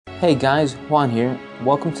Hey guys, Juan here.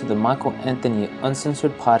 Welcome to the Michael Anthony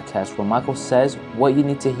Uncensored Podcast, where Michael says what you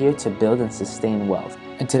need to hear to build and sustain wealth.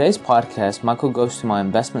 In today's podcast, Michael goes to my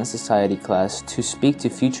investment society class to speak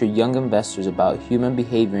to future young investors about human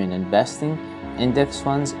behavior in investing, index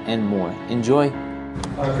funds, and more. Enjoy.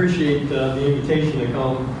 I appreciate the invitation to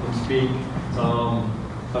come and speak.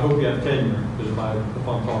 I hope you have tenure, because if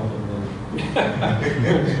I'm talking, then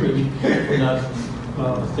from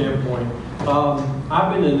that standpoint.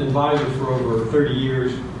 I've been an advisor for over 30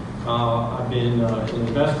 years. I've been an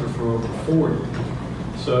investor for over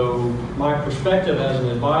 40. So my perspective as an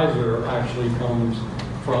advisor actually comes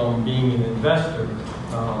from being an investor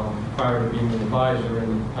prior to being an advisor,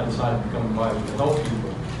 and I decided to become an advisor to help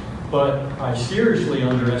people. But I seriously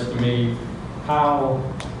underestimate how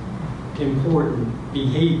important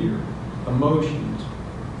behavior, emotions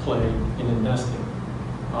play in investing,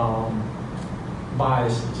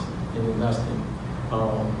 biases in investing.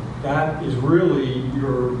 That is really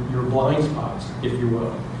your blind spots, if you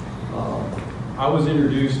will. I was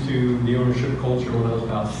introduced to the ownership culture when I was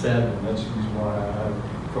about 7. That's the reason why I had,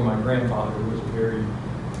 from my grandfather, who was a very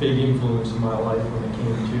big influence in my life when it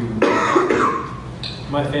came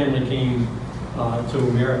to, my family came to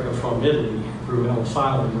America from Italy through Ellis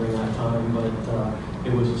Island during that time, but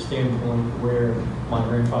it was a standpoint where my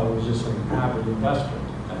grandfather was just an avid investor.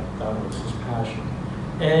 That was his passion.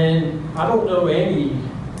 And I don't know any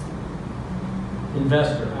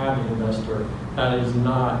investor, avid investor, that is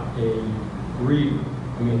not a reader.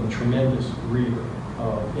 I mean, a tremendous reader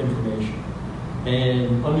of information.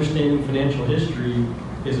 And understanding financial history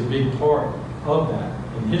is a big part of that.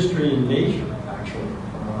 And history and nature, actually.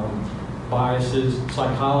 Biases,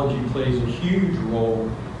 psychology plays a huge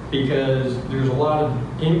role because there's a lot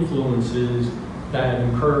of influences that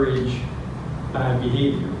encourage bad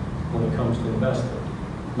behavior when it comes to investing.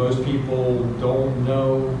 Most people don't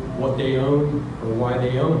know what they own or why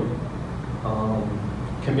they own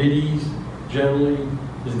it. Committees generally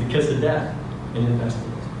is the kiss of death in investing,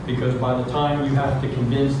 because by the time you have to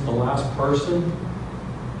convince the last person,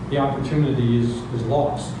 the opportunity is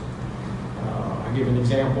lost. I give an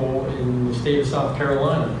example in the state of South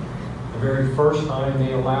Carolina. The very first time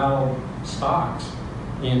they allowed stocks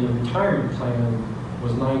in the retirement plan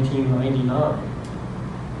was 1999.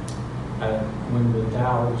 When the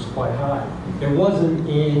Dow was quite high. It wasn't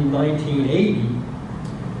in 1980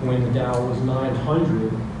 when the Dow was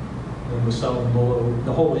 900 and was selling below,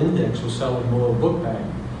 the whole index was selling below book value.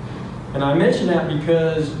 And I mention that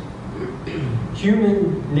because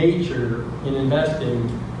human nature in investing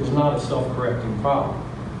is not a self-correcting problem.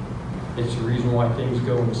 It's the reason why things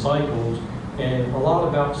go in cycles, and a lot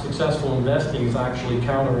about successful investing is actually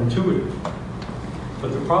counterintuitive.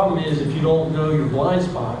 But the problem is, if you don't know your blind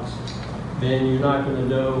spots, then you're not going to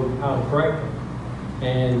know how to correct them.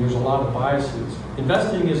 And there's a lot of biases.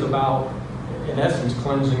 Investing is about, in essence,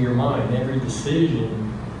 cleansing your mind. Every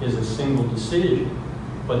decision is a single decision,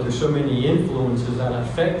 but there's so many influences that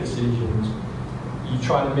affect decisions, you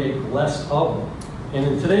try to make less of them. And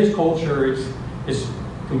in today's culture, it's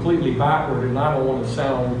completely backward, and I don't want to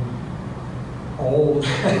sound old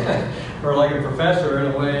or like a professor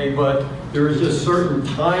in a way, but there is just certain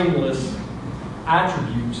timeless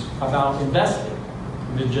attributes about investing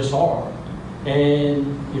that just are.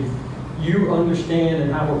 And if you understand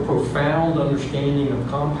and have a profound understanding of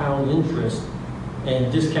compound interest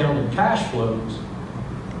and discounted cash flows,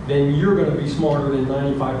 then you're going to be smarter than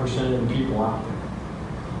 95% of the people out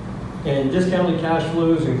there. And discounted cash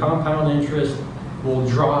flows and compound interest will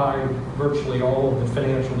drive virtually all of the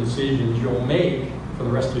financial decisions you'll make for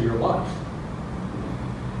the rest of your life.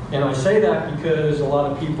 And I say that because a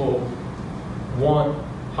lot of people want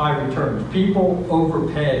high returns. People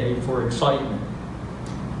overpay for excitement.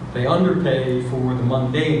 They underpay for the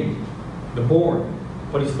mundane, the boring.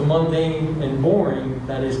 But it's the mundane and boring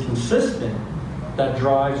that is consistent that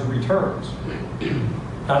drives returns.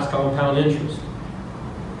 That's compound interest.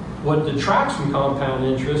 What detracts from compound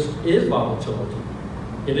interest is volatility.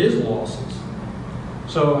 It is losses.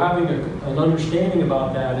 So having an understanding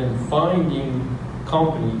about that and finding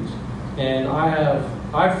companies, and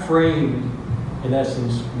I've framed, in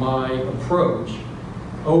essence, my approach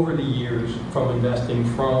over the years from investing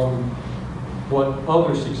from what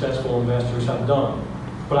other successful investors have done.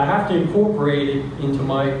 But I have to incorporate it into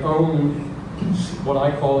my own, what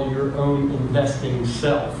I call your own investing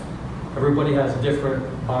self. Everybody has different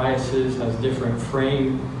biases, has different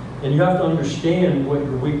frame, and you have to understand what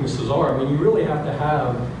your weaknesses are. I mean, you really have to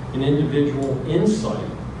have an individual insight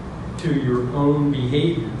to your own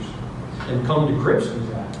behaviors and come to grips with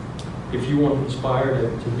that if you want to aspire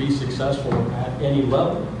to be successful at any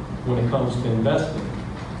level when it comes to investing.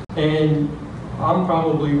 And I'm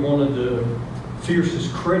probably one of the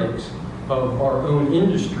fiercest critics of our own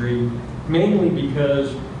industry, mainly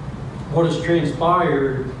because what has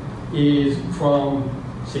transpired is from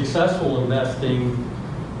successful investing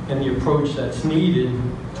and the approach that's needed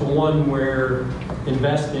to one where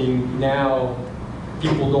investing now,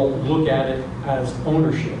 people don't look at it as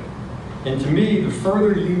ownership. And to me, the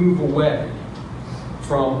further you move away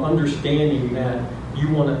from understanding that you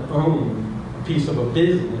want to own a piece of a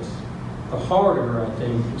business, the harder I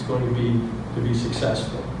think it's going to be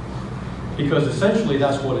successful. Because essentially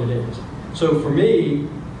that's what it is. So for me,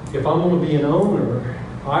 if I'm going to be an owner,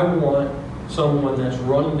 I want someone that's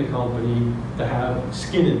running the company to have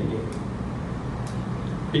skin in the game.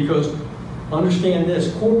 Because understand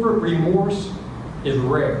this, corporate remorse is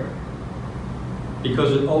rare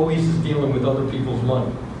because it always is dealing with other people's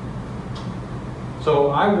money.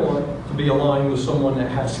 So I want to be aligned with someone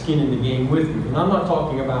that has skin in the game with me. And I'm not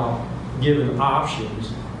talking about giving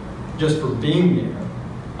options just for being there.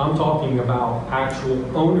 I'm talking about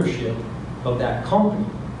actual ownership of that company.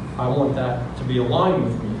 I want that to be aligned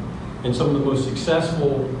with me. And some of the most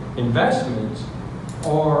successful investments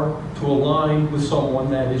are to align with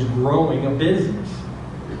someone that is growing a business.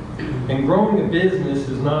 And growing a business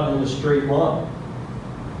is not in a straight line.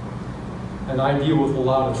 And I deal with a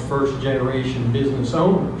lot of first generation business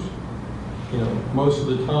owners. You know, most of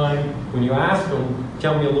the time when you ask them,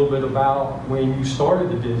 tell me a little bit about when you started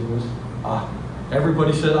the business,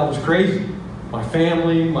 everybody said I was crazy. My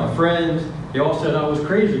family, my friends, they all said I was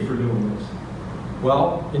crazy for doing this.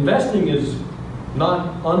 Well, investing is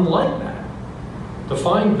not unlike that. To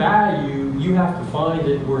find value, you have to find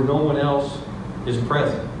it where no one else is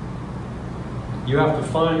present. You have to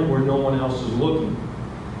find it where no one else is looking.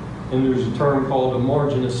 And there's a term called a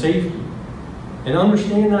margin of safety. And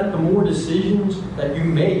understand that the more decisions that you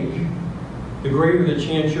make, the greater the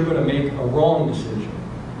chance you're going to make a wrong decision.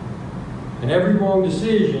 And every wrong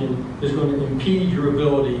decision is going to impede your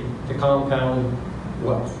ability to compound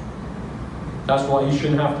wealth. That's why you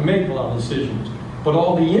shouldn't have to make a lot of decisions. But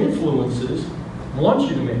all the influences want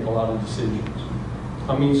you to make a lot of decisions.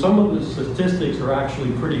 I mean, some of the statistics are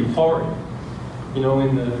actually pretty hard. You know,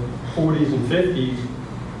 in the 40s and 50s,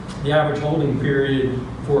 the average holding period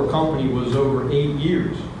for a company was over 8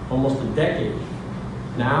 years, almost a decade.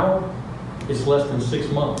 Now, it's less than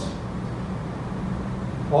 6 months.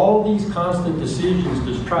 All these constant decisions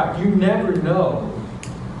distract. You never know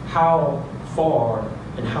how far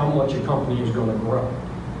and how much a company is going to grow.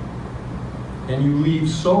 And you leave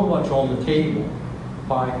so much on the table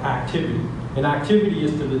by activity. And activity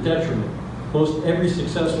is to the detriment. Most every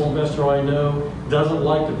successful investor I know doesn't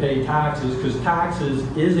like to pay taxes because taxes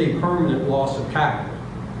is a permanent loss of capital.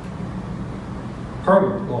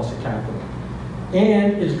 Permanent loss of capital.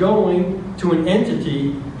 And it's going to an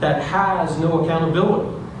entity that has no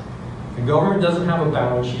accountability. The government doesn't have a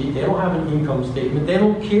balance sheet, they don't have an income statement, they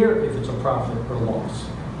don't care if it's a profit or loss.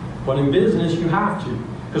 But in business, you have to.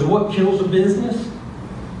 Because what kills a business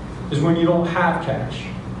is when you don't have cash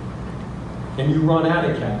and you run out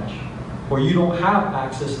of cash, or you don't have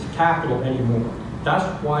access to capital anymore. That's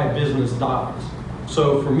why a business dies.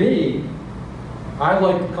 So for me, I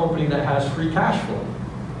like a company that has free cash flow.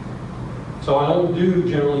 So I don't do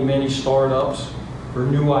generally many startups or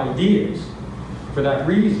new ideas for that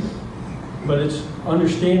reason. But it's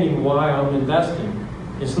understanding why I'm investing.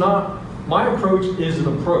 It's not, my approach is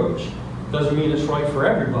an approach. Doesn't mean it's right for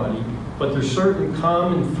everybody, but there's certain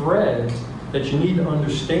common threads that you need to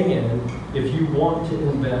understand if you want to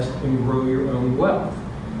invest and grow your own wealth.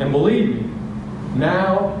 And believe me,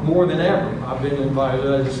 now more than ever, I've been invited,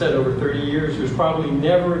 as I said, over 30 years, there's probably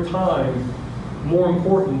never a time more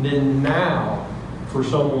important than now for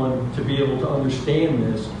someone to be able to understand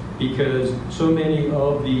this, because so many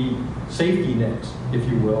of the safety nets, if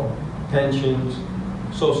you will, pensions,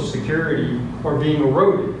 Social Security, are being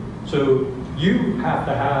eroded. So you have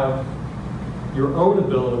to have your own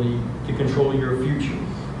ability to control your future.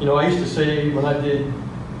 You know, I used to say when I did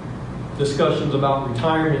discussions about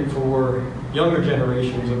retirement for younger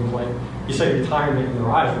generations, it was like, you say retirement and their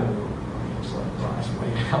eyes roll over. It's like, well, that's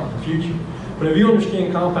way out in the future. But if you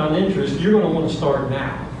understand compound interest, you're going to want to start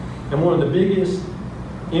now. And one of the biggest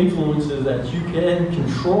influences that you can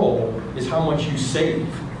control is how much you save.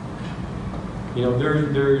 You know,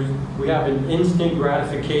 we have an instant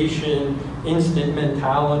gratification, instant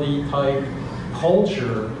mentality type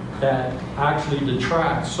culture that actually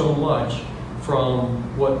detracts so much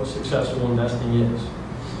from what successful investing is.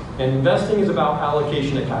 And investing is about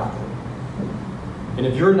allocation of capital. And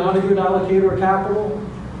if you're not a good allocator of capital,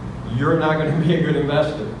 you're not going to be a good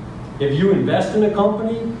investor. If you invest in a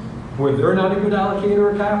company, When they're not a good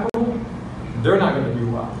allocator of capital, they're not going to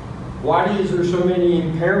do well. Why is there so many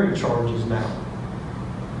impairment charges now?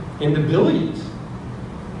 In the billions.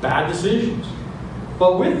 Bad decisions.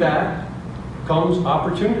 But with that comes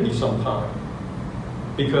opportunity sometimes.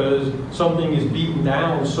 Because something is beaten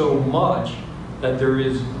down so much that there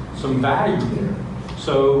is some value there.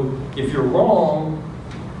 So if you're wrong,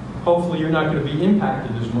 hopefully you're not going to be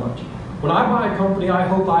impacted as much. When I buy a company, I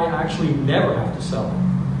hope I actually never have to sell it.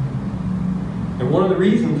 And one of the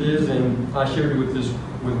reasons is, and I shared with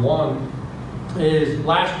Juan, is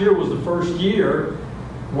last year was the first year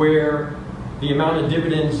where the amount of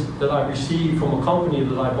dividends that I received from a company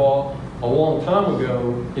that I bought a long time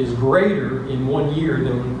ago is greater in 1 year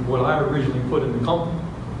than what I originally put in the company.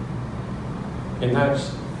 And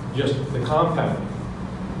that's just the compounding.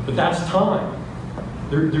 But that's time.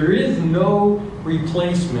 There is no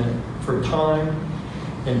replacement for time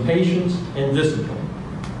and patience and discipline.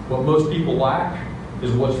 What most people lack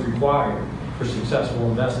is what's required for successful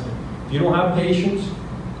investing. If you don't have patience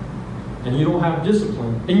and you don't have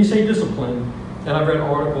discipline, and you say discipline, and I read an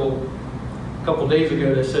article a couple days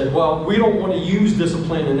ago that said, well, we don't want to use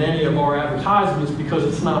discipline in any of our advertisements because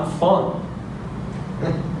it's not fun.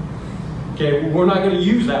 Okay, we're not going to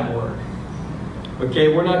use that word.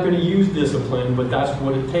 Okay, we're not going to use discipline, but that's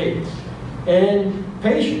what it takes. And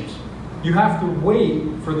patience. You have to wait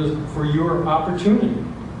for your opportunity.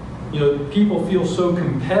 You know, people feel so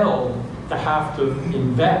compelled to have to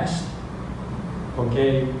invest.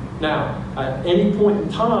 Okay, now at any point in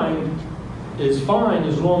time is fine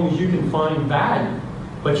as long as you can find value,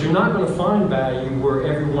 but you're not going to find value where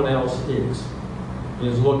everyone else is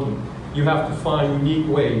looking. You have to find unique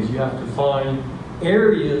ways. You have to find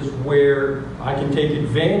areas where I can take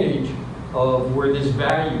advantage of where this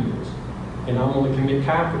value is, and I'm going to commit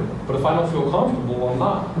capital. But if I don't feel comfortable, I'm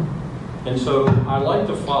not. And so I like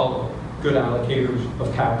to follow good allocators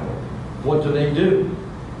of capital. What do they do?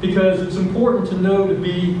 Because it's important to know to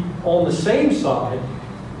be on the same side,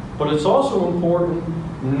 but it's also important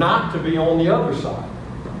not to be on the other side.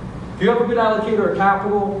 If you have a good allocator of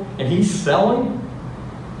capital and he's selling,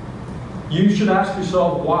 you should ask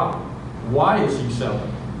yourself why. Why is he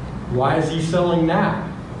selling? Why is he selling now?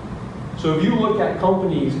 So if you look at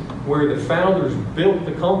companies where the founders built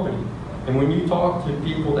the company, and when you talk to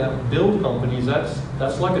people that build companies,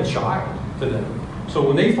 that's like a child to them. So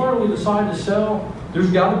when they finally decide to sell,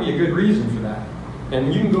 there's got to be a good reason for that.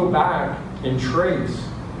 And you can go back and trace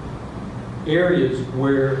areas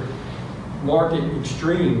where market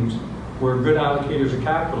extremes, where good allocators of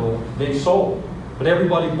capital, they sold. But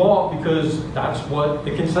everybody bought because that's what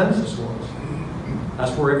the consensus was.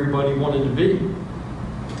 That's where everybody wanted to be.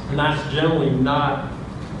 And that's generally not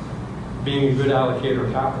being a good allocator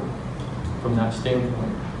of capital from that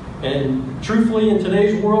standpoint. And truthfully, in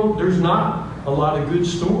today's world, there's not a lot of good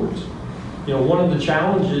stewards. You know, one of the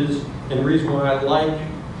challenges and the reason why I like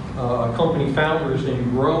company founders in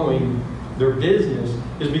growing their business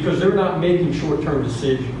is because they're not making short-term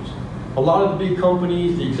decisions. A lot of the big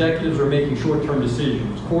companies, the executives are making short-term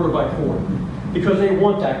decisions, quarter by quarter, because they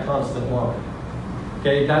want that constant line.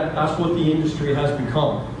 Okay, that's what the industry has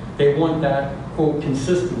become. They want that, quote,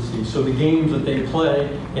 consistency, so the games that they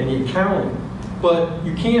play and the accounting. But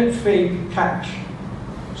you can't fake cash.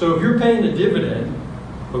 So if you're paying a dividend,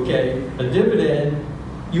 okay, a dividend,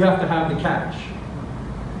 you have to have the cash.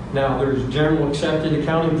 Now, there's general accepted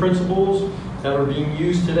accounting principles that are being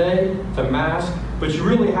used today to mask, but you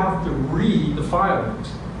really have to read the filings,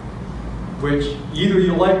 which either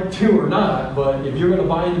you like to or not, but if you're going to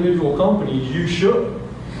buy individual companies, you should,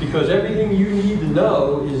 because everything you need to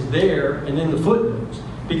know is there and in the footnotes,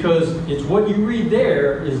 because it's what you read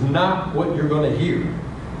there is not what you're going to hear.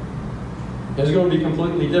 It's going to be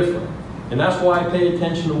completely different. And that's why I pay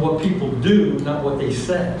attention to what people do, not what they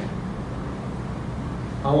say.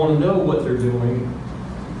 I want to know what they're doing.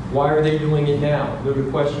 Why are they doing it now? They're the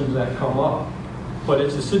questions that come up. But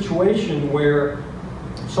it's a situation where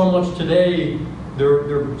so much today,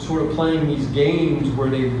 they're sort of playing these games where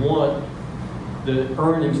they want the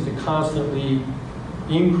earnings to constantly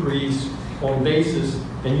increase on basis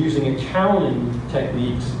and using accounting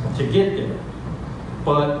techniques to get there.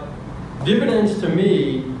 But dividends to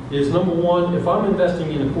me is, number one, if I'm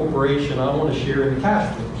investing in a corporation, I want to share in the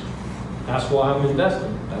cash flows. That's why I'm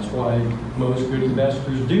investing. That's why most good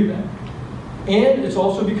investors do that. And it's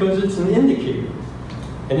also because it's an indicator.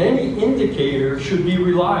 And any indicator should be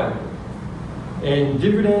reliable. And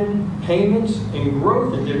dividend payments and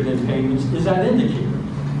growth in dividend payments is that indicator.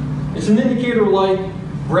 It's an indicator like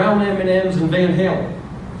brown M&Ms and Van Halen.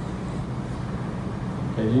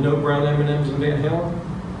 Okay, you know brown M&Ms and Van Halen?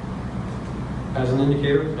 as an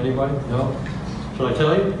indicator? Anybody? No? Should I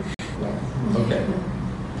tell you? Okay.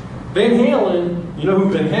 Van Halen, you know who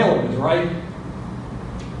Van Halen is, right?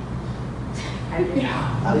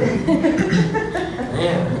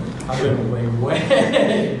 Man, I've been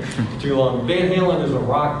way too long. Van Halen is a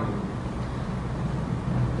rock group.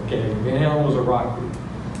 Okay, Van Halen was a rock group.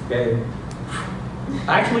 Okay.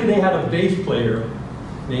 Actually, they had a bass player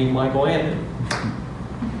named Michael Anthony.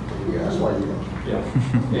 Yeah, that's why you know. Yeah,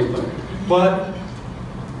 bass player. But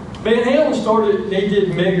Van Halen started, they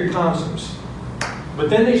did mega concerts. But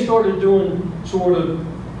then they started doing sort of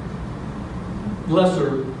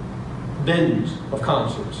lesser venues of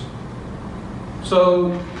concerts.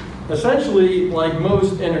 So essentially, like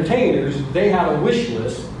most entertainers, they had a wish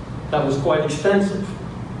list that was quite extensive.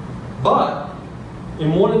 But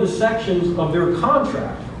in one of the sections of their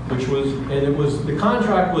contract, the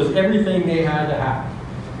contract was everything they had to have.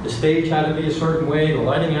 The stage had to be a certain way, the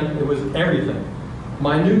lighting, it was everything.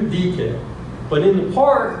 Minute detail. But in the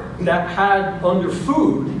part that had under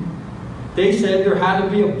food, they said there had to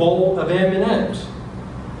be a bowl of M&Ms.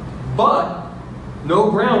 But no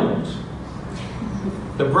brown ones.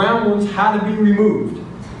 The brown ones had to be removed.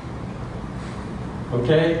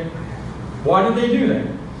 Okay? Why did they do that?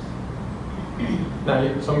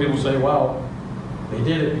 Now, some people say, well, they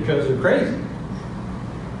did it because they're crazy.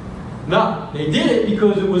 No, they did it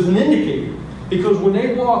because it was an indicator. Because when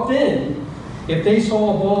they walked in, if they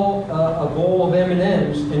saw a bowl of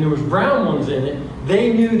M&Ms and there was brown ones in it,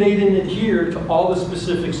 they knew they didn't adhere to all the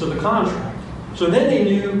specifics of the contract. So then they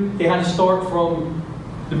knew they had to start from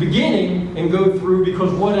the beginning and go through,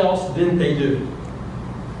 because what else didn't they do?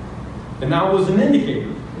 And that was an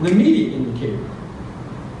indicator, an immediate indicator.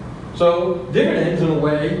 So dividends, in a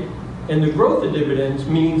way, and the growth of dividends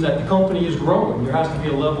means that the company is growing. There has to be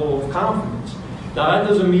a level of confidence. Now, that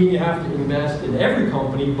doesn't mean you have to invest in every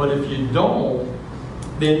company, but if you don't,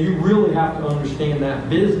 then you really have to understand that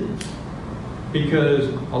business. Because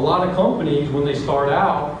a lot of companies, when they start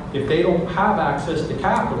out, if they don't have access to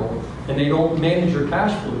capital and they don't manage their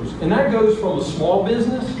cash flows, and that goes from a small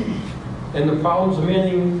business and the problems of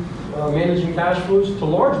managing cash flows to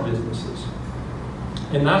large businesses.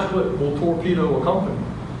 And that's what will torpedo a company.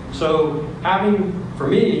 So for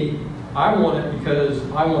me, I want it because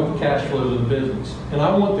I want the cash flows of the business. And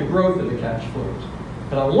I want the growth of the cash flows.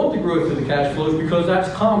 And I want the growth of the cash flows because that's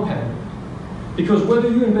compounding. Because whether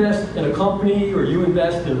you invest in a company or you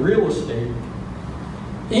invest in real estate,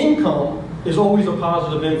 income is always a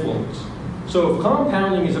positive influence. So if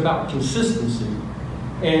compounding is about consistency,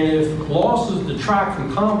 and if losses detract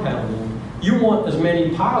from compounding, you want as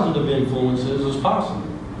many positive influences as possible.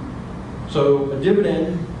 So a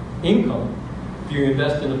dividend income, if you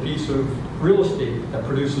invest in a piece of real estate that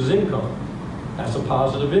produces income, that's a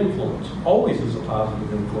positive influence, always is a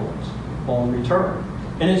positive influence on return.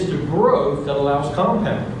 And it's the growth that allows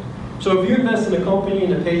compounding. So if you invest in a company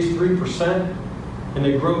and it pays 3% and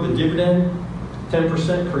they grow the dividend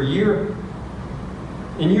 10% per year,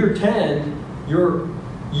 in year 10, your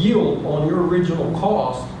yield on your original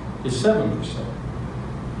cost is 7%.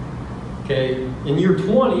 Okay, in year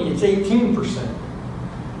 20, it's 18%.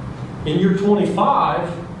 In year 25,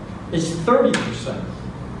 it's 30%.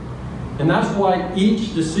 And that's why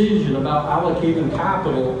each decision about allocating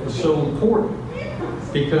capital is so important.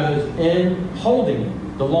 Because in holding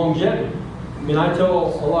it, the longevity. I mean, I tell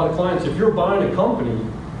a lot of clients, if you're buying a company,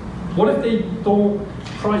 what if they don't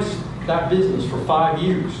price that business for 5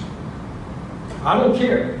 years? I don't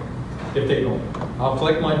care if they don't. I'll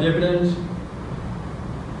collect my dividends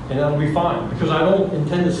and that'll be fine, because I don't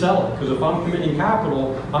intend to sell it. Because if I'm committing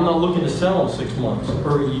capital, I'm not looking to sell in 6 months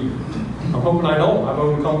or a year. I'm hoping I don't. I've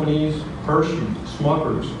owned companies, Hershey,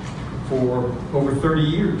 Smuckers, for over 30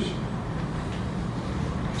 years.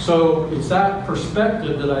 So it's that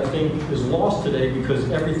perspective that I think is lost today, because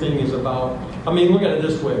everything is about, I mean, look at it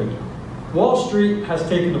this way. Wall Street has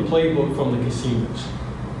taken the playbook from the casinos.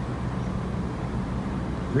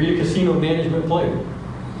 Read a casino management playbook.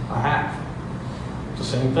 I have. It's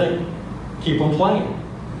the same thing. Keep them playing.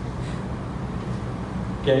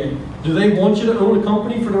 Okay? Do they want you to own a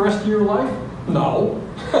company for the rest of your life? No.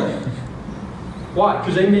 Why?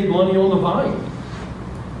 Because they made money on the vine.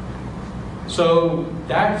 So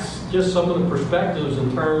that's just some of the perspectives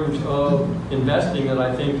in terms of investing that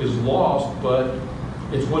I think is lost, but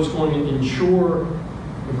it's what's going to ensure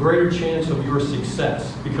a greater chance of your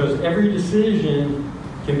success, because every decision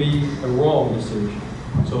can be a wrong decision.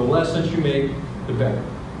 So the less that you make, the better.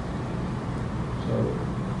 So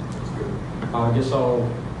I guess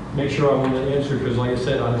I'll make sure I want to answer, because like I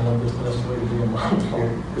said, I don't want this necessarily to be a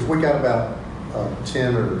monologue. If we got about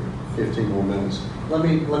 10 or 15 more minutes. Let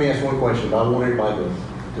me ask one question. I want everybody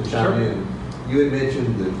to chime in. You had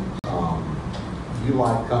mentioned that you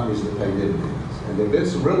like companies that pay dividends, and there have been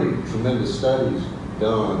some really tremendous studies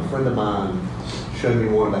done. A friend of mine showed me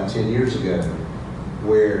one about 10 years ago,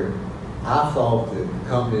 where I thought that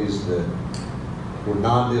companies that were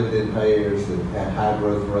non-dividend payers that had high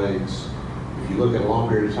growth rates, if you look at a long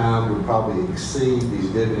period of time, would probably exceed these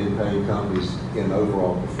dividend-paying companies in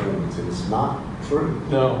overall performance. And it's not true.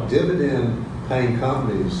 No. Dividend-paying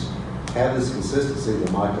companies have this consistency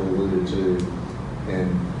that Michael alluded to,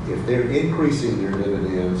 and if they're increasing their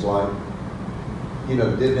dividends, like, you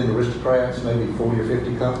know, dividend aristocrats, maybe 40 or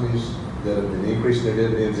 50 companies that have been increasing their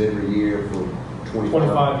dividends every year for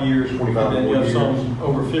 25 years, 25 and then you more have years. some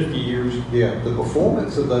over 50 years. Yeah, the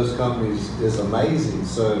performance of those companies is amazing.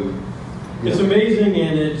 So It's amazing,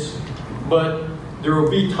 but there will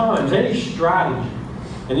be times, any strategy,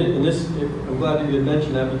 and this, I'm glad that you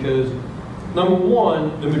mentioned that, because number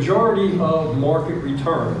one, the majority of market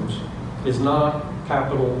returns is not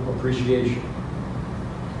capital appreciation.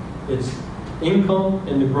 It's income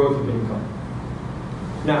and the growth of income.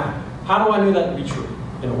 Now, how do I know that to be true,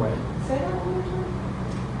 in a way? Say that one more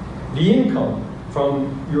time. The income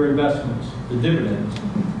from your investments, the dividends,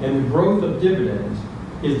 and the growth of dividends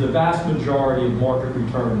is the vast majority of market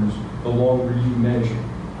returns the longer you measure.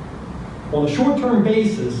 On a short-term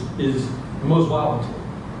basis is the most volatile.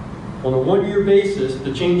 On a one-year basis,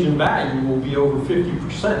 the change in value will be over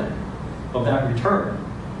 50% of that return.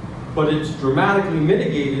 But it's dramatically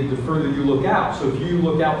mitigated the further you look out. So if you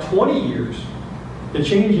look out 20 years, the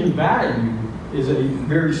change in value is a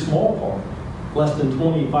very small part. Less than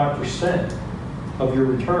 25% of your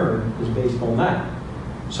return is based on that.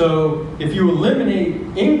 So if you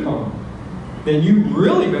eliminate income, then you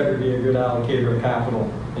really better be a good allocator of capital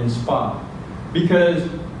in spot. Because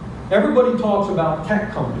everybody talks about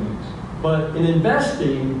tech companies, but in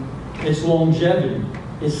investing, it's longevity,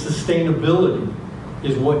 it's sustainability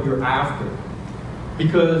is what you're after.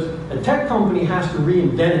 Because a tech company has to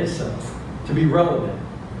reinvent itself to be relevant.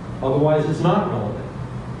 Otherwise, it's not relevant.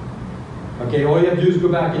 Okay, all you have to do is go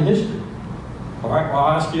back in history. All right, well,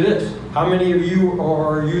 I'll ask you this. How many of you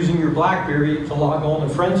are using your BlackBerry to log on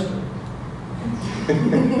to Friendster?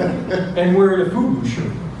 And wearing a FUBU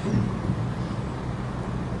shirt?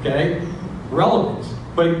 Okay, relevance.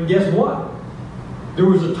 But guess what? There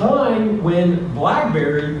was a time when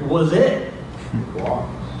BlackBerry was it.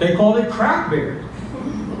 They called it Crackberry.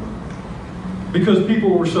 Because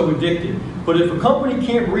people were so addicted. But if a company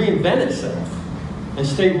can't reinvent itself and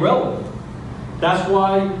stay relevant, that's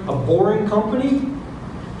why a boring company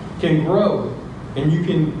can grow and you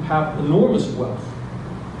can have enormous wealth.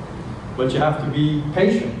 But you have to be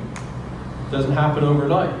patient. It doesn't happen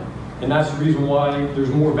overnight. And that's the reason why there's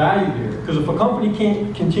more value here. Because if a company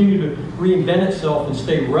can't continue to reinvent itself and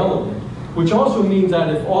stay relevant, which also means that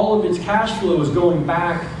if all of its cash flow is going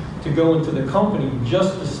back to go into the company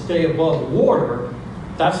just to stay above water,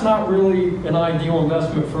 that's not really an ideal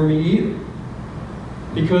investment for me either.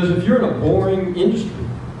 Because if you're in a boring industry,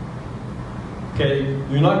 okay,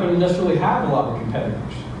 you're not going to necessarily have a lot of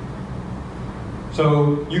competitors.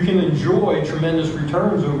 So you can enjoy tremendous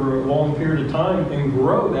returns over a long period of time and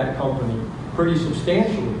grow that company pretty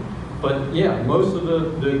substantially. But yeah, most of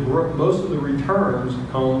the returns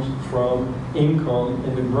comes from income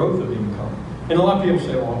and the growth of income. And a lot of people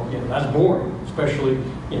say, well, yeah, that's boring, especially,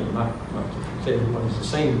 not to say everybody's the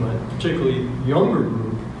same, but particularly younger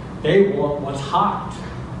group, they want what's hot.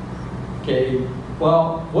 Okay,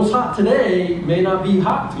 well, what's hot today may not be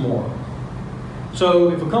hot tomorrow.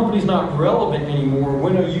 So if a company's not relevant anymore,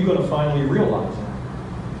 when are you going to finally realize that?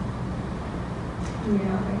 You're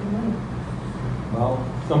not making money. Well,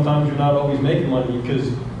 sometimes you're not always making money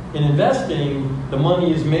because in investing, the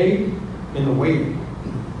money is made in the waiting,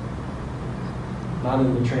 not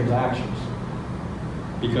in the transactions.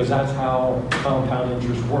 Because that's how compound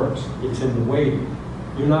interest works. It's in the waiting.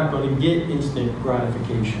 You're not going to get instant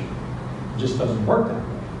gratification. It just doesn't work that way.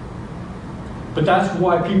 But that's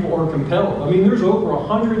why people are compelled. I mean, there's over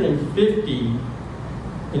 150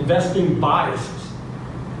 investing biases.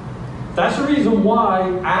 That's the reason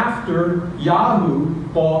why after Yahoo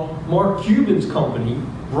bought Mark Cuban's company,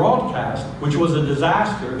 Broadcast, which was a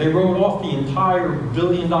disaster, they wrote off the entire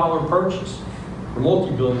billion-dollar purchase, or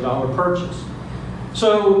multi-billion-dollar purchase.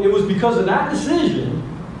 So it was because of that decision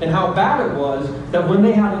and how bad it was that when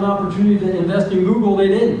they had an opportunity to invest in Google, they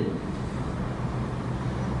didn't.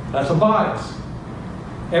 That's a bias.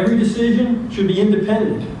 Every decision should be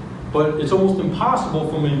independent, but it's almost impossible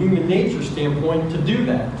from a human nature standpoint to do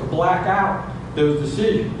that, to black out those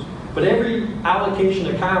decisions. But every allocation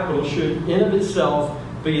of capital should, in of itself,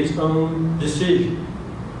 be its own decision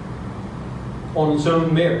on its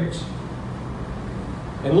own merits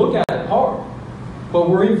and look at it hard. But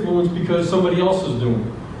we're influenced because somebody else is doing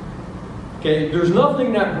it. Okay, there's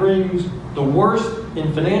nothing that brings the worst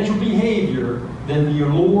in financial behavior than the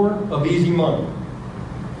allure of easy money.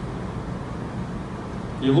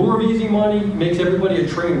 The allure of easy money makes everybody a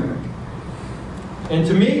train wreck. And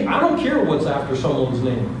to me, I don't care what's after someone's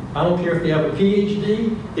name. I don't care if they have a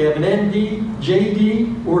PhD, they have an MD,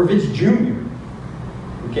 JD, or if it's junior.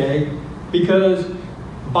 Okay? Because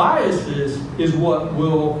biases is what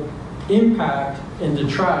will impact and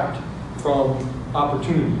detract from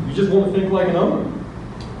opportunity. You just want to think like an owner.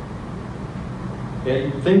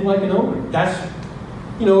 Okay? Think like an owner. That's,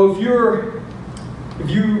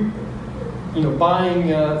 if you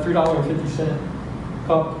buying a $3.50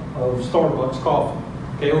 cup of Starbucks coffee,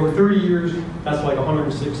 okay, over 30 years, that's like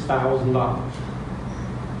 $106,000.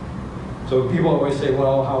 So people always say,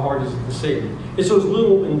 well, how hard is it to save? It's those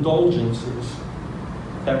little indulgences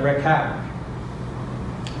that wreak havoc.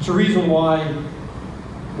 It's a reason why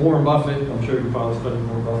Warren Buffett, I'm sure you probably studied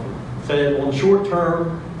Warren Buffett, said on short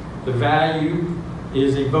term, the value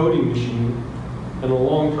is a voting machine, and on the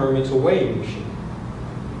long term, it's a weighing machine.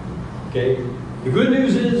 Okay? The good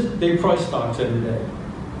news is they price stocks every day.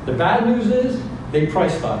 The bad news is they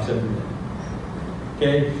price stocks every day.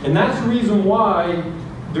 Okay? And that's the reason why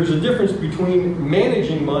there's a difference between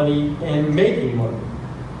managing money and making money.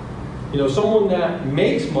 Someone that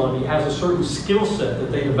makes money has a certain skill set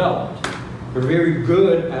that they developed. They're very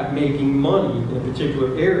good at making money in a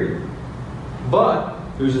particular area. But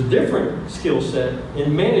there's a different skill set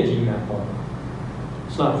in managing that money.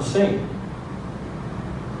 It's not the same.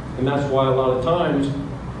 And that's why a lot of times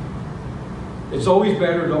it's always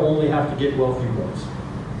better to only have to get wealthy once.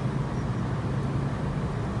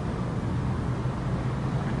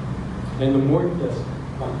 And the more, yes.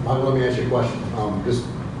 Michael, let me ask you a question.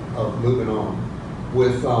 Moving on.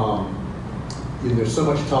 With there's so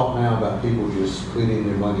much talk now about people just putting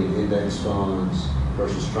their money in index funds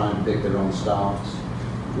versus trying to pick their own stocks.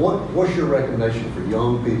 What's your recommendation for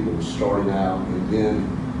young people starting out, and then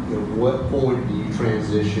what point do you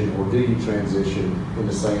transition, or do you transition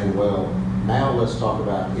into saying, well, now let's talk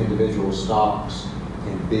about individual stocks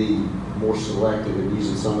and be more selective and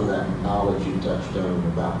using some of that knowledge you touched on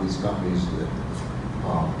about these companies that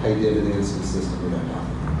pay dividends consistently, that kind of thing?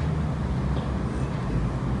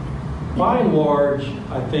 By and large,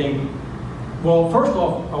 I think, well, first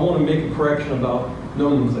off, I want to make a correction about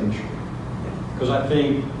nomenclature, because I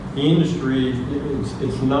think the industry,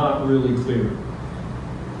 it's not really clear.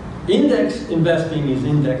 Index investing is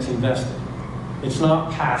index investing. It's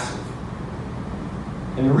not passive.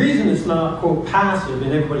 And the reason it's not, quote, passive,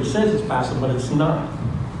 and everybody says it's passive, but it's not.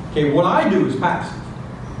 Okay, what I do is passive.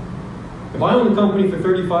 If I own a company for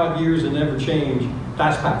 35 years and never change,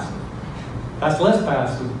 that's passive. That's less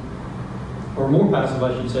passive, or more passive,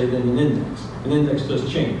 I should say, than an index. An index does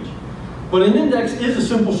change. But an index is a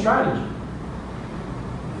simple strategy.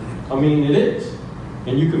 I mean, it is.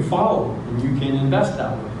 And you can follow it, and you can invest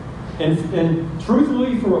that way. And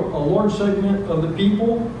truthfully, for a large segment of the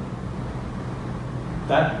people,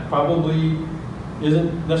 that probably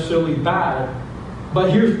isn't necessarily bad.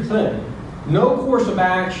 But here's the thing. No course of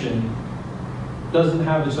action doesn't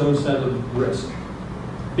have its own set of risk.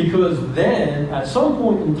 Because then, at some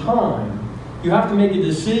point in time, you have to make a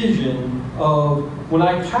decision of, when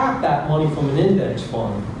I tap that money from an index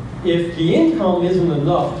fund, if the income isn't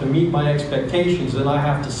enough to meet my expectations, then I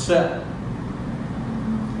have to sell.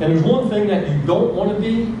 And there's one thing that you don't want to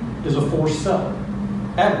be, is a forced seller,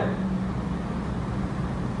 ever.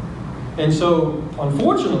 And so,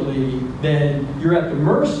 unfortunately, then you're at the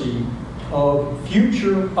mercy of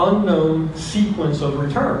future unknown sequence of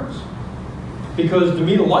returns. Because to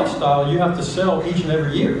meet a lifestyle, you have to sell each and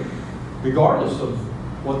every year, regardless of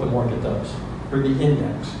what the market does, or the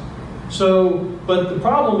index. So, but the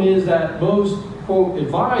problem is that most, quote,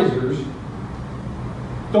 advisors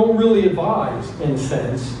don't really advise, in a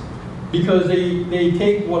sense, because they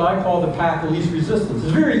take what I call the path of least resistance.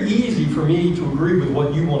 It's very easy for me to agree with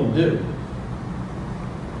what you want to do.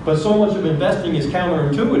 But so much of investing is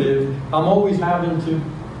counterintuitive, I'm always having to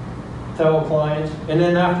tell clients, and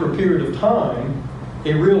then after a period of time,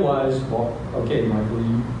 they realize, well, okay, Michael,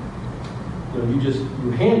 you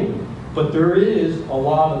handle it. But there is a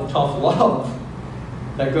lot of tough love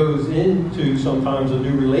that goes into sometimes a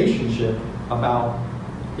new relationship about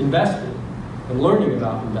investing and learning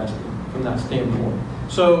about investing from that standpoint.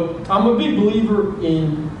 So I'm a big believer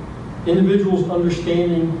in individuals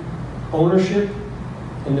understanding ownership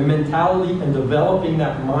and the mentality and developing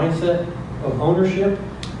that mindset of ownership.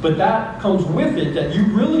 But that comes with it that you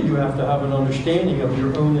really do have to have an understanding of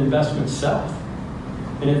your own investment self.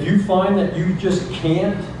 And if you find that you just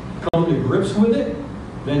can't come to grips with it,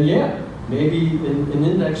 then yeah, maybe an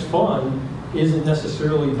index fund isn't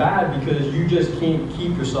necessarily bad because you just can't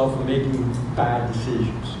keep yourself from making bad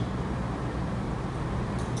decisions.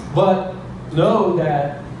 But know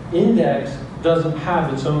that index doesn't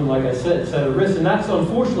have its own, like I said, set of risks, and that's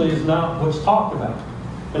unfortunately is not what's talked about.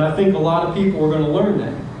 And I think a lot of people are going to learn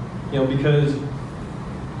that, because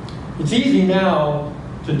it's easy now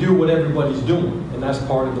to do what everybody's doing, and that's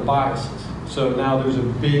part of the biases. So now there's a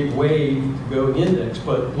big wave to go index,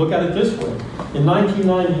 but look at it this way. In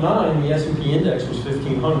 1999, the S&P index was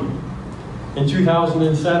 1,500. In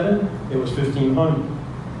 2007, it was 1,500.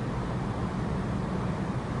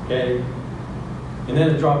 Okay? And then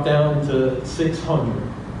it dropped down to 600.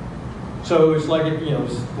 So it's like,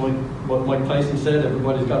 it's like what Mike Tyson said,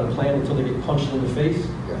 everybody's got a plan until they get punched in the face.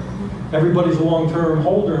 Yeah. Everybody's a long-term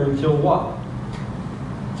holder until what?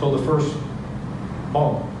 Until the first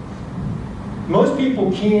bump. Most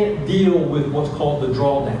people can't deal with what's called the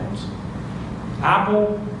drawdowns.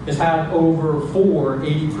 Apple has had over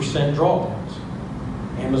 80% drawdowns.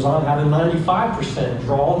 Amazon had a 95%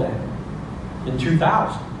 drawdown in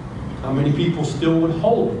 2000. How many people still would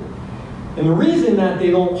hold it? And the reason that they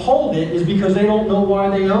don't hold it is because they don't know why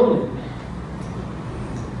they own it.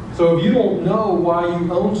 So if you don't know why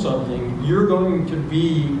you own something, you're going to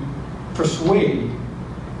be persuaded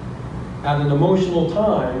at an emotional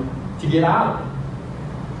time to get out of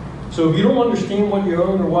it. So if you don't understand what you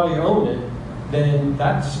own or why you own it, then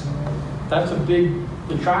that's a big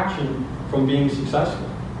detraction from being successful.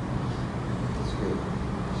 That's good.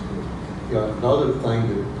 That's good. Another thing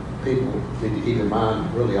that people need to keep in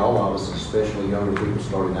mind, really all of us, especially younger people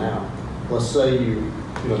starting out. Let's say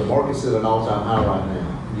the market's at an all-time high right now.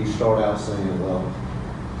 You start out saying, well,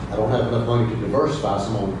 I don't have enough money to diversify, so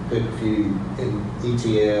I'm going to pick a few in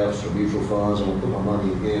ETFs or mutual funds. I'm going to put my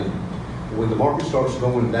money in. When the market starts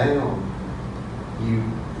going down,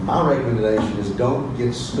 my recommendation is don't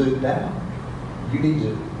get spooked out. You need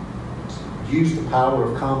to use the power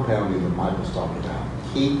of compounding that Michael's talking about.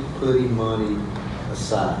 Keep putting money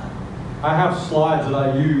aside. I have slides that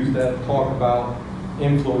I use that talk about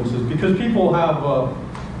influences because people have,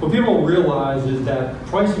 what people don't realize is that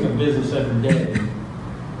pricing a business every day,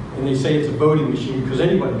 and they say it's a voting machine because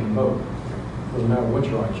anybody can vote. Doesn't matter what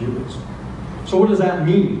your IQ is. So what does that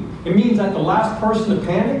mean? It means that the last person to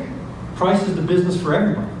panic prices the business for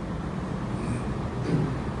everybody.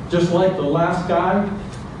 Just like the last guy,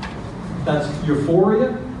 that's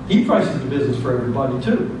Euphoria, he prices the business for everybody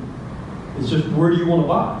too. It's just, where do you want to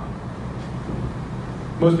buy?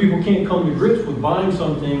 Most people can't come to grips with buying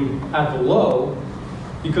something at the low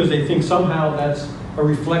because they think somehow that's a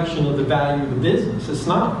reflection of the value of the business. It's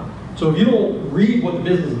not. So if you don't read what the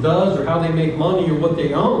business does or how they make money or what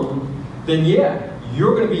they own, then yeah,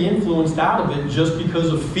 you're going to be influenced out of it just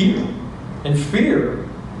because of fear. And fear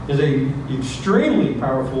is an extremely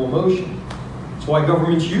powerful emotion. That's why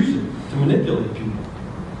governments use it to manipulate people.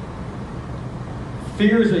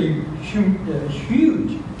 Fear is a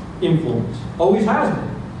huge influence, always has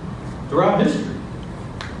been, throughout history.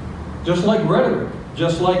 Just like rhetoric,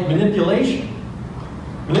 just like manipulation.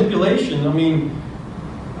 Manipulation, I mean,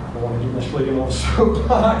 I don't want to get necessarily on a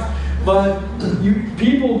soapbox, but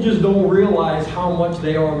people just don't realize how much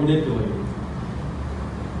they are manipulated.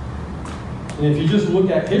 And if you just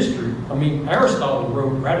look at history, I mean, Aristotle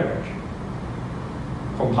wrote rhetoric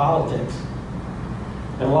from politics.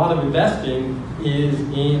 And a lot of investing is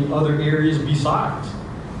in other areas besides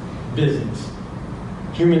business,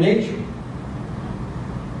 human nature.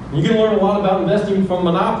 You can learn a lot about investing from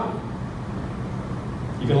Monopoly.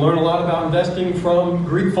 You can learn a lot about investing from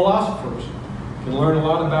Greek philosophers. You can learn a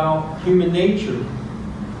lot about human nature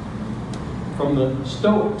from the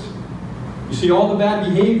Stoics. You see all the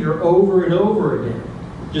bad behavior over and over again.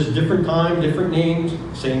 Just different time, different names,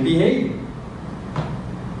 same behavior.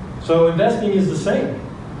 So investing is the same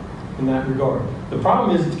in that regard. The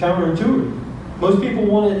problem is it's counterintuitive. Most people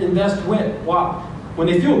want to invest when? Wow. When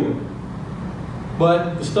they feel good.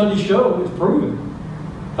 But the studies show, it's proven,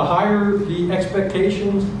 the higher the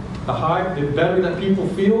expectations, the better that people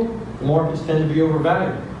feel, the markets tend to be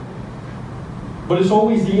overvalued. But it's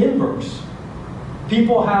always the inverse.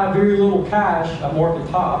 People have very little cash at market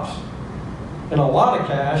tops and a lot of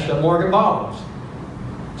cash at market bottoms.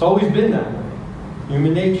 It's always been that way,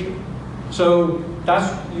 human nature. So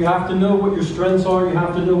you have to know what your strengths are, you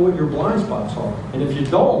have to know what your blind spots are. And if you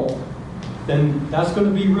don't, then that's going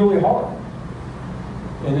to be really hard.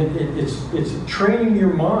 And it's training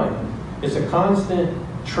your mind. It's a constant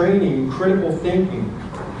training, critical thinking,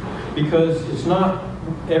 because it's not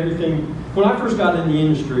everything. When I first got in the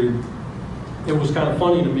industry, it was kind of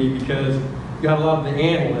funny to me because you had a lot of the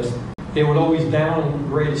analysts, they would always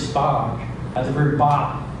downgrade a stock at the very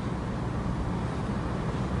bottom.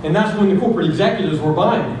 And that's when the corporate executives were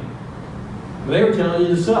buying it. They were telling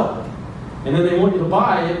you to sell it. And then they want you to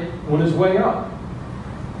buy it when it's way up.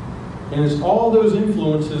 And it's all those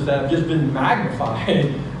influences that have just been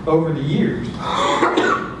magnified over the years.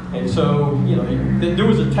 And so, you know, there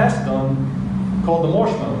was a test done called the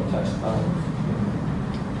marshmallow test.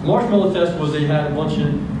 The marshmallow test was they had a bunch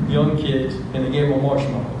of young kids and they gave them a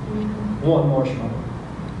marshmallow. One marshmallow.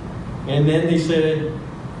 And then they said,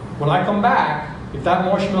 when I come back, if that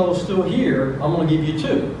marshmallow's still here, I'm going to give you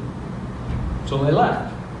 2. So they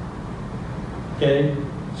left. Okay?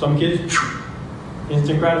 Some kids,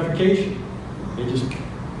 instant gratification. They just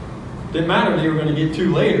didn't matter if they were going to get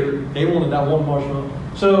 2 later. They wanted that one marshmallow.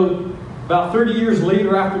 So about 30 years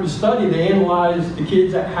later after the study, they analyzed the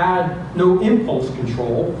kids that had no impulse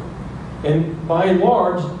control. And by and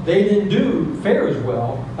large, they didn't do fair as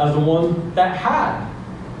well as the one that had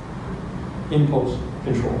impulse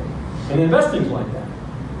control. And investing's like that.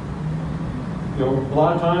 You know, a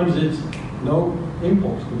lot of times it's no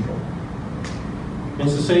impulse control. And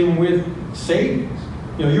it's the same with savings.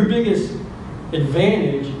 You know, your biggest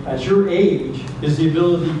advantage at your age is the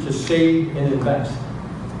ability to save and invest.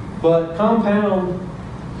 But compound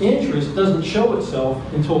interest doesn't show itself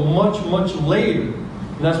until much, much later.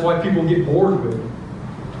 And that's why people get bored with it.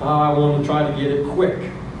 I want to try to get it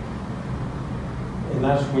quick. And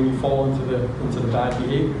that's when you fall into the bad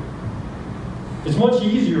behavior. It's much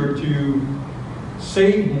easier to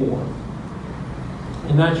save more.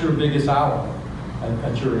 And that's your biggest ally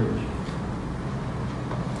at your age.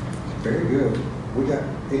 Very good. We got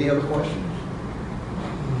any other questions?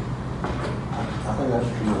 I think that's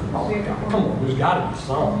true. Come on, there's got to be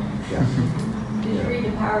some. Yeah. Did you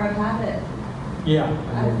read The Power of Habit? Yeah.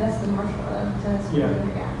 That's the marshmallow test. Yeah.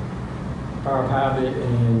 Power of Habit,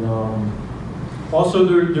 and also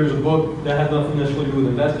there's a book that has nothing necessarily to do with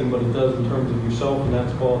investing, but it does in terms of yourself, and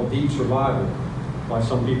that's called Deep Survival. Why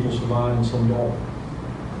some people survive and some don't.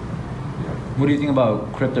 What do you think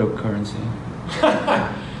about cryptocurrency?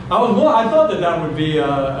 I thought that would be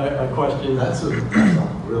a question. That's a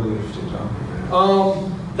really interesting topic.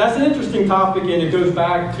 That's an interesting topic, and it goes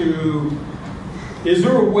back to, is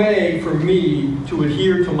there a way for me to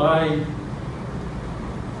adhere to my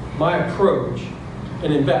approach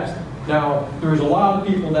and invest? Now, there's a lot of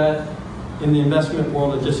people that in the investment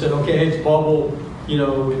world that just said, okay, it's bubble, you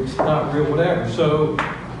know, it's not real, whatever. So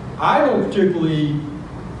I don't particularly,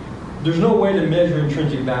 there's no way to measure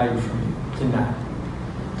intrinsic value for me in that.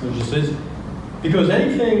 There just isn't. Because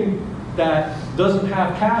anything that doesn't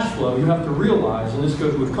have cash flow, you have to realize, and this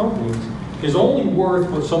goes with companies, is only worth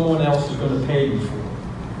what someone else is going to pay you for.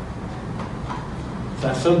 It's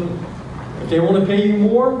that simple. If they want to pay you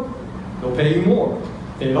more, they'll pay you more.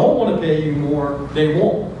 If they don't want to pay you more, they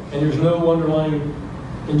won't. And there's no underlying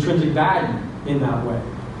intrinsic value in that way.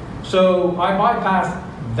 So I bypass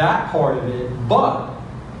that part of it, but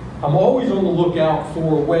I'm always on the lookout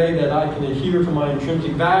for a way that I can adhere to my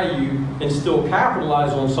intrinsic value and still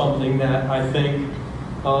capitalize on something that I think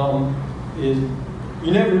is,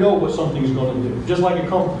 you never know what something's going to do. Just like a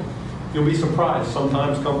company. You'll be surprised.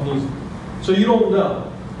 Sometimes companies, so you don't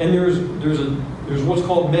know. And there's what's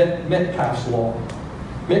called Metcalfe's law.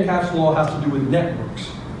 Metcalfe's law has to do with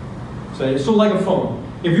networks. So it's sort of like a phone.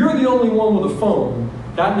 If you're the only one with a phone,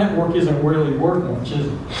 that network isn't really worth much, is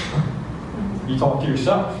it? You talk to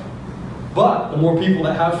yourself. But the more people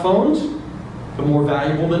that have phones, the more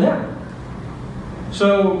valuable the network.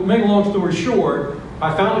 So, to make a long story short,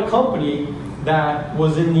 I found a company that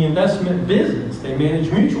was in the investment business. They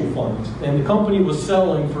managed mutual funds, and the company was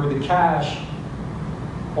selling for the cash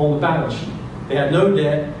on the balance sheet. They had no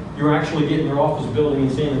debt. You were actually getting their office building in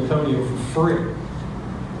San Antonio for free.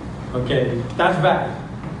 Okay, that's value.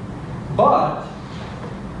 But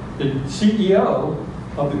the CEO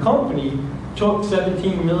of the company took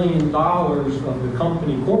 $17 million of the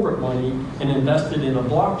company corporate money and invested in a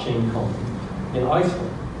blockchain company in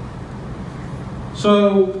Iceland.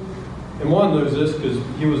 So, and Juan knows this because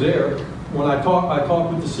he was there, when I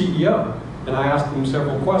talked with the CEO, and I asked him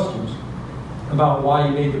several questions about why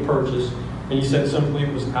he made the purchase, and he said simply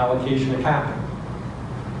it was allocation of capital.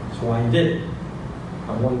 That's why he did it.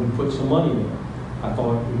 I wanted to put some money in it. I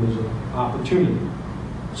thought it was an opportunity.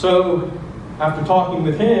 So, after talking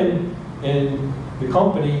with him, and the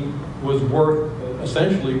company was worth,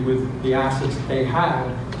 essentially with the assets that they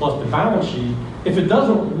had, plus the balance sheet, if it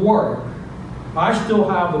doesn't work, I still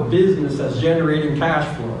have a business that's generating cash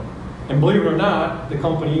flow. And believe it or not, the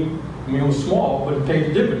company, I mean, it was small, but it paid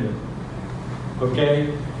a dividend.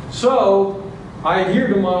 Okay? So I adhere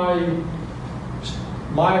to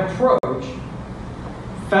my approach,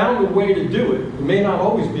 found a way to do it. It may not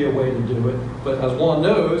always be a way to do it, but as Juan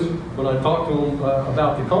knows, when I talk to him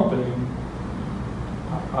about the company,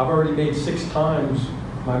 I've already made 6 times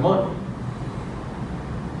my money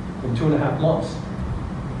in 2.5 months.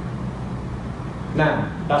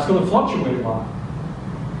 Now, that's going to fluctuate a lot.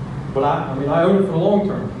 But I mean, I own it for the long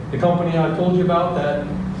term. The company I told you about, that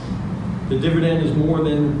the dividend is more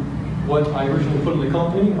than what I originally put in the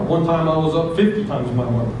company. At one time I was up 50 times my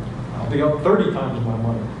money. I'll be up 30 times my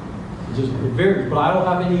money. It varies, but I don't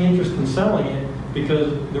have any interest in selling it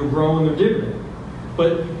because they're growing their dividend.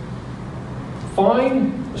 But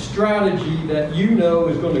find a strategy that you know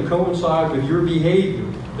is going to coincide with your behavior.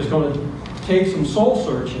 It's going to take some soul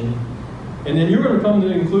searching, and then you're going to come to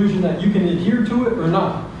the conclusion that you can adhere to it or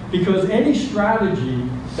not. Because any strategy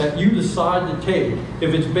that you decide to take,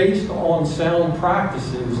 if it's based on sound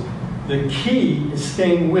practices, the key is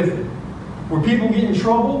staying with it. Where people get in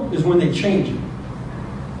trouble is when they change it.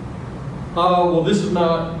 Well, this is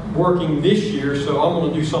not working this year, so I'm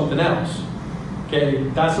going to do something else. Okay,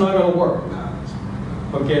 that's not going to work.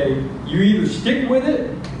 Okay, you either stick with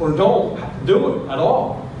it or don't do it at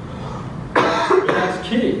all. That's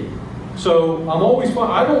key. So I'm always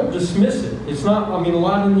fine. I don't dismiss it. It's not, I mean, a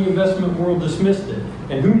lot in the investment world dismissed it.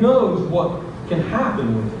 And who knows what can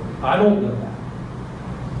happen with it. I don't know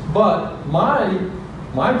that. But my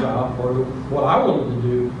job, or what I wanted to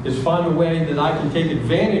do, is find a way that I can take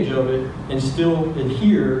advantage of it and still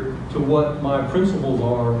adhere to what my principles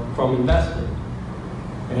are from investing.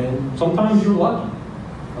 And sometimes you're lucky.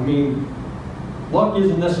 I mean, luck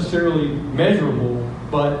isn't necessarily measurable,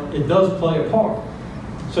 but it does play a part.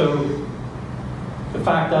 So the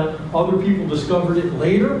fact that other people discovered it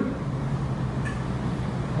later,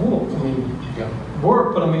 well, I mean,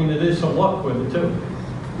 work, but I mean, it is some luck with it too.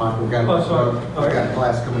 Michael, got Oh, sorry. I got a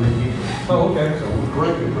class coming in here. Oh, okay. So we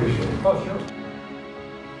greatly appreciate it. Oh, sure.